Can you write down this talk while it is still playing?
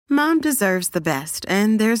Mom deserves the best,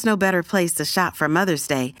 and there's no better place to shop for Mother's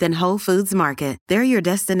Day than Whole Foods Market. They're your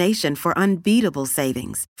destination for unbeatable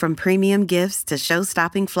savings, from premium gifts to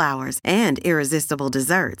show-stopping flowers and irresistible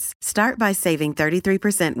desserts. Start by saving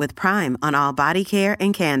 33% with Prime on all body care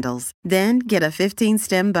and candles. Then get a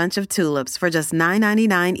 15-stem bunch of tulips for just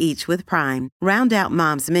 $9.99 each with Prime. Round out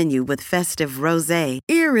Mom's menu with festive rosé,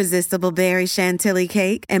 irresistible berry chantilly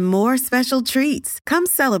cake, and more special treats. Come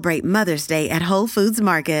celebrate Mother's Day at Whole Foods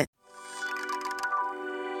Market.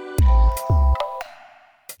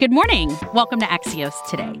 Good morning. Welcome to Axios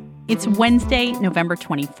Today. It's Wednesday, November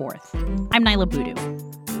 24th. I'm Nyla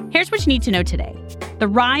Boodoo. Here's what you need to know today. The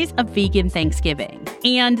rise of vegan Thanksgiving.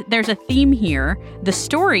 And there's a theme here, the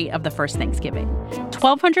story of the first Thanksgiving,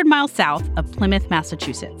 1,200 miles south of Plymouth,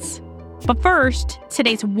 Massachusetts. But first,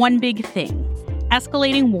 today's one big thing,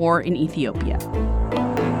 escalating war in Ethiopia.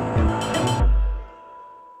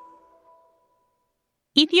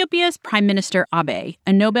 Ethiopia's Prime Minister Abiy,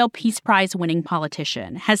 a Nobel Peace Prize-winning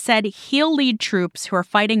politician, has said he'll lead troops who are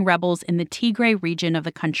fighting rebels in the Tigray region of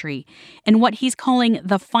the country in what he's calling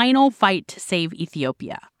the final fight to save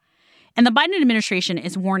Ethiopia. And the Biden administration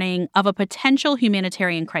is warning of a potential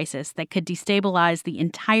humanitarian crisis that could destabilize the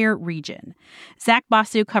entire region. Zach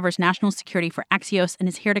Basu covers national security for Axios and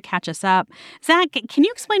is here to catch us up. Zach, can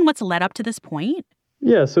you explain what's led up to this point?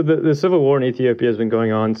 Yeah, so the civil war in Ethiopia has been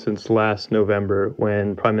going on since last November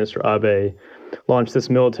when Prime Minister Abiy launched this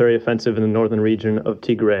military offensive in the northern region of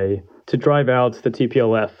Tigray to drive out the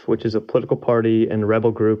TPLF, which is a political party and rebel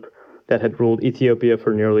group that had ruled Ethiopia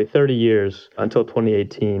for nearly 30 years until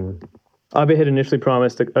 2018. Abiy had initially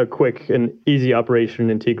promised a quick and easy operation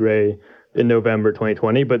in Tigray in November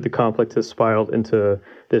 2020, but the conflict has spiraled into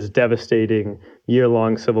this devastating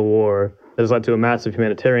year-long civil war that has led to a massive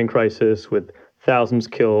humanitarian crisis with thousands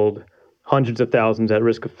killed, hundreds of thousands at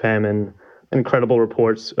risk of famine, incredible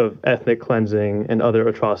reports of ethnic cleansing and other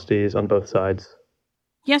atrocities on both sides.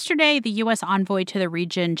 Yesterday, the U.S. envoy to the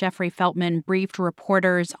region, Jeffrey Feltman, briefed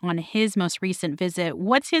reporters on his most recent visit.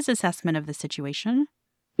 What's his assessment of the situation?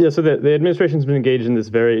 Yeah, so the administration's been engaged in this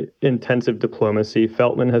very intensive diplomacy.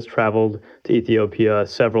 Feltman has traveled to Ethiopia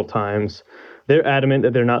several times. They're adamant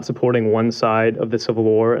that they're not supporting one side of the civil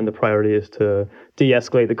war, and the priority is to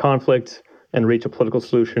de-escalate the conflict and reach a political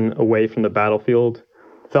solution away from the battlefield.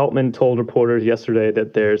 Feltman told reporters yesterday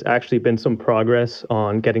that there's actually been some progress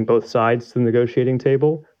on getting both sides to the negotiating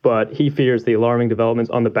table, but he fears the alarming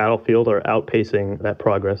developments on the battlefield are outpacing that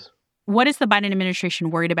progress. What is the Biden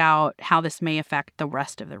administration worried about how this may affect the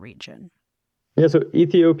rest of the region? Yeah, so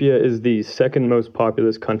Ethiopia is the second most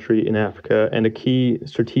populous country in Africa and a key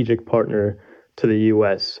strategic partner to the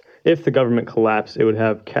U.S. If the government collapsed, it would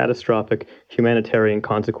have catastrophic humanitarian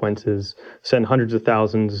consequences, send hundreds of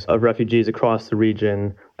thousands of refugees across the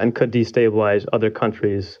region, and could destabilize other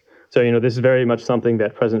countries. So, this is very much something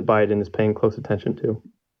that President Biden is paying close attention to.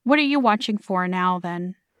 What are you watching for now,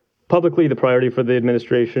 then? Publicly, the priority for the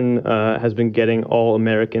administration has been getting all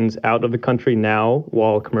Americans out of the country now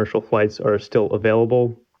while commercial flights are still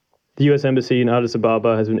available. The U.S. Embassy in Addis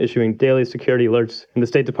Ababa has been issuing daily security alerts, and the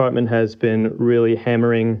State Department has been really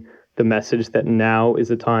hammering the message that now is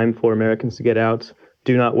the time for Americans to get out.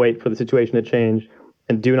 Do not wait for the situation to change,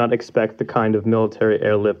 and do not expect the kind of military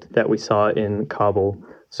airlift that we saw in Kabul.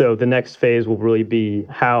 So the next phase will really be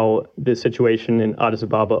how the situation in Addis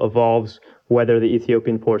Ababa evolves, whether the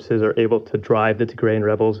Ethiopian forces are able to drive the Tigrayan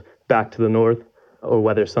rebels back to the north, or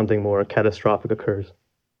whether something more catastrophic occurs.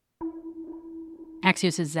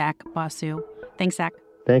 Axios' Zach Basu. Thanks, Zach.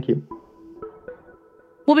 Thank you.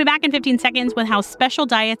 We'll be back in 15 seconds with how special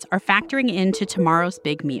diets are factoring into tomorrow's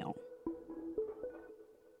big meal.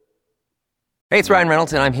 Hey, it's Ryan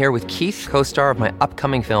Reynolds, and I'm here with Keith, co-star of my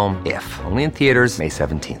upcoming film, If, only in theaters May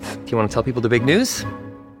 17th. Do you want to tell people the big news?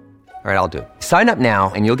 All right, I'll do it. Sign up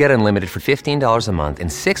now and you'll get unlimited for $15 a month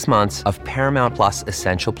and 6 months of Paramount Plus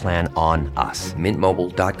Essential Plan on us.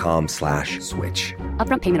 MintMobile.com/switch.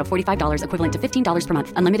 Upfront payment of $45 equivalent to $15 per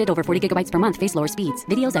month. Unlimited over 40 gigabytes per month. Face lower speeds.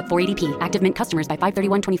 Videos at 480p. Active Mint customers by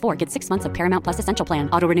 531.24 get 6 months of Paramount Plus Essential Plan.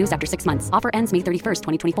 Auto renews after 6 months. Offer ends May 31st,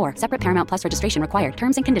 2024. Separate Paramount Plus registration required.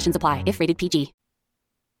 Terms and conditions apply if rated PG.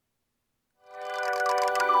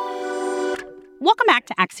 Welcome back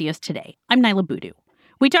to Axios Today. I'm Nyla Boodoo.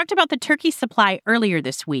 We talked about the turkey supply earlier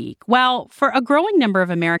this week. Well, for a growing number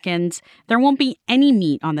of Americans, there won't be any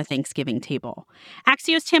meat on the Thanksgiving table.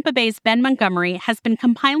 Axios Tampa Bay's Ben Montgomery has been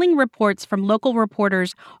compiling reports from local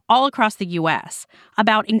reporters all across the U.S.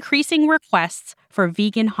 about increasing requests for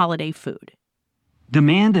vegan holiday food.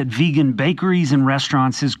 Demand at vegan bakeries and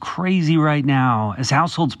restaurants is crazy right now as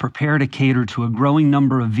households prepare to cater to a growing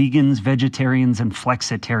number of vegans, vegetarians, and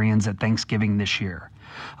flexitarians at Thanksgiving this year.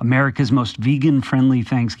 America's most vegan-friendly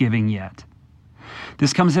Thanksgiving yet.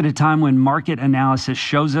 This comes at a time when market analysis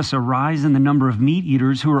shows us a rise in the number of meat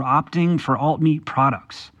eaters who are opting for alt-meat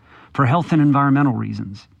products for health and environmental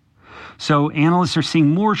reasons. So analysts are seeing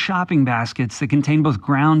more shopping baskets that contain both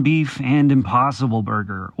ground beef and Impossible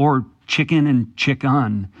Burger, or chicken and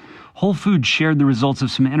chicken. Whole Foods shared the results of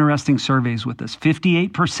some interesting surveys with us.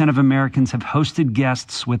 58% of Americans have hosted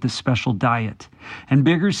guests with a special diet. And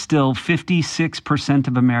bigger still, 56%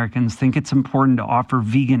 of Americans think it's important to offer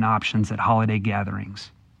vegan options at holiday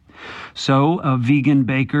gatherings. So a vegan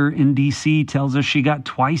baker in D.C. tells us she got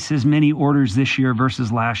twice as many orders this year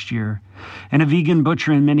versus last year. And a vegan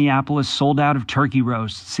butcher in Minneapolis sold out of turkey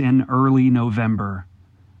roasts in early November.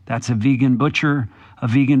 That's a vegan butcher, a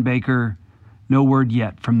vegan baker. No word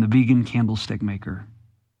yet from the vegan candlestick maker.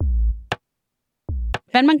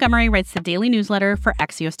 Ben Montgomery writes the daily newsletter for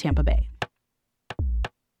Axios Tampa Bay.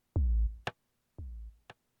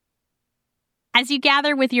 As you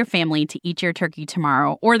gather with your family to eat your turkey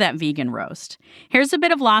tomorrow or that vegan roast, here's a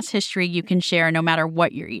bit of lost history you can share no matter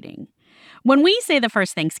what you're eating. When we say the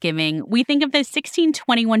first Thanksgiving, we think of the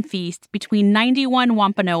 1621 feast between 91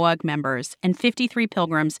 Wampanoag members and 53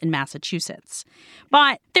 Pilgrims in Massachusetts.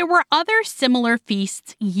 But there were other similar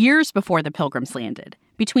feasts years before the Pilgrims landed,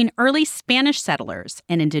 between early Spanish settlers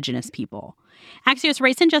and indigenous people. Axios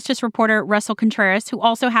Race and Justice reporter Russell Contreras, who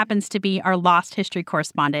also happens to be our Lost History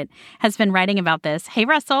correspondent, has been writing about this. Hey,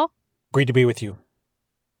 Russell. Great to be with you.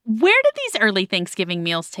 Where did these early Thanksgiving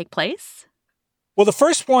meals take place? Well, the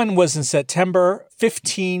first one was in September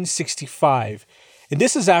 1565, and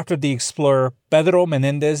this is after the explorer Pedro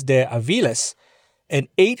Menendez de Aviles and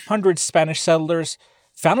 800 Spanish settlers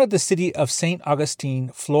founded the city of St. Augustine,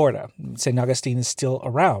 Florida. St. Augustine is still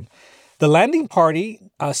around. The landing party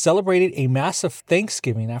celebrated a massive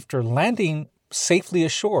Thanksgiving after landing safely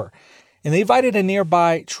ashore, and they invited a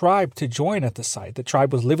nearby tribe to join at the site. The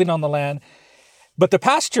tribe was living on the land. But the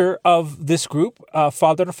pastor of this group,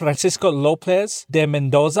 Father Francisco Lopez de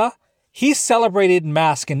Mendoza, he celebrated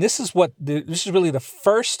Mass, and this is really the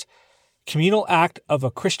first communal act of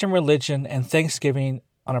a Christian religion and Thanksgiving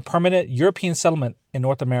on a permanent European settlement in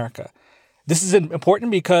North America. This is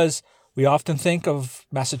important because we often think of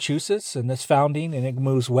Massachusetts and its founding, and it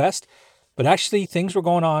moves west, but actually things were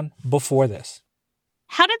going on before this.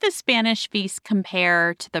 How did the Spanish feast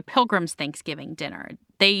compare to the Pilgrims' Thanksgiving dinner?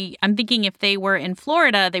 I'm thinking if they were in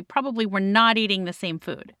Florida, they probably were not eating the same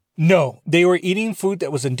food. No, they were eating food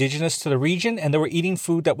that was indigenous to the region, and they were eating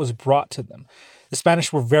food that was brought to them. The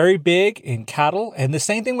Spanish were very big in cattle, and the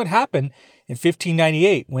same thing would happen in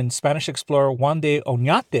 1598 when Spanish explorer Juan de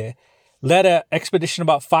Oñate led an expedition of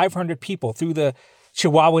about 500 people through the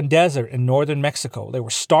Chihuahuan Desert in northern Mexico. They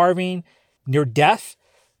were starving, near death,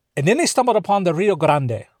 and then they stumbled upon the Rio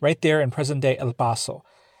Grande, right there in present-day El Paso.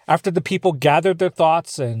 After the people gathered their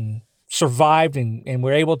thoughts and survived and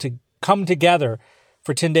were able to come together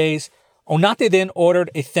for 10 days, Oñate then ordered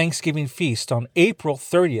a Thanksgiving feast on April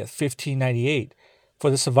 30th, 1598 for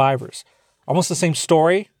the survivors. Almost the same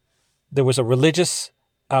story. There was a religious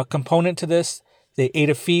component to this. They ate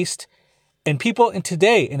a feast. And people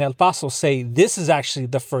today in El Paso say this is actually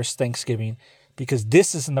the first Thanksgiving because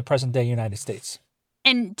this is in the present-day United States.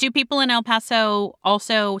 And do people in El Paso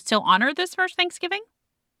also still honor this first Thanksgiving?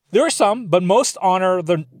 There are some, but most honor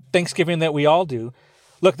the Thanksgiving that we all do.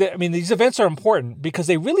 Look, these events are important because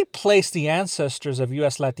they really place the ancestors of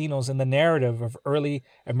U.S. Latinos in the narrative of early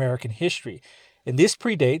American history. And this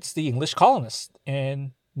predates the English colonists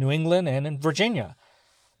in New England and in Virginia.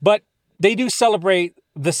 But they do celebrate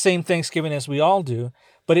the same Thanksgiving as we all do,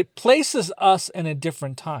 but it places us in a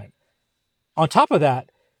different time. On top of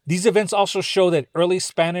that, these events also show that early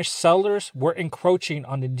Spanish settlers were encroaching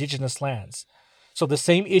on indigenous lands. So the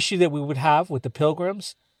same issue that we would have with the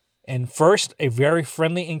Pilgrims, and first a very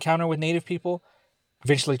friendly encounter with Native people,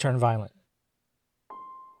 eventually turned violent.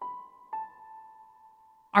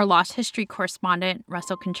 Our Lost History correspondent,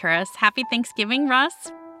 Russell Contreras. Happy Thanksgiving,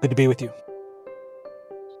 Russ. Good to be with you.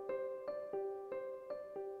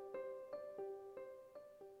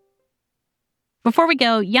 Before we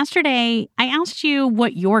go, yesterday I asked you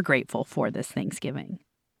what you're grateful for this Thanksgiving.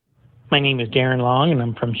 My name is Darren Long, and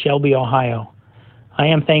I'm from Shelby, Ohio. I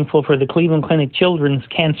am thankful for the Cleveland Clinic Children's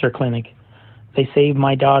Cancer Clinic. They saved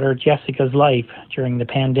my daughter Jessica's life during the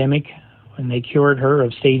pandemic when they cured her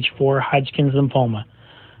of stage 4 Hodgkin's lymphoma.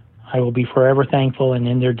 I will be forever thankful and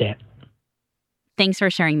in their debt. Thanks for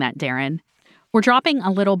sharing that, Darren. We're dropping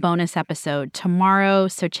a little bonus episode tomorrow,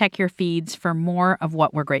 so check your feeds for more of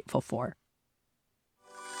what we're grateful for.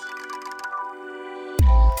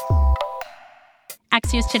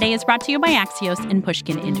 Axios Today is brought to you by Axios and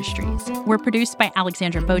Pushkin Industries. We're produced by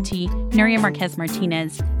Alexandra Botti, Nuria Marquez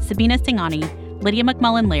Martinez, Sabina Singhani, Lydia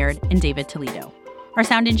McMullen-Laird, and David Toledo. Our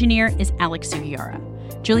sound engineer is Alex Sugiura.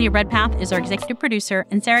 Julia Redpath is our executive producer,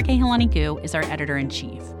 and Sarah Kehalani-Gu is our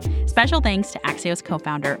editor-in-chief. Special thanks to Axios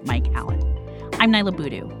co-founder Mike Allen. I'm Nyla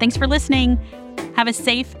Boodoo. Thanks for listening. Have a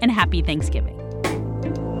safe and happy Thanksgiving.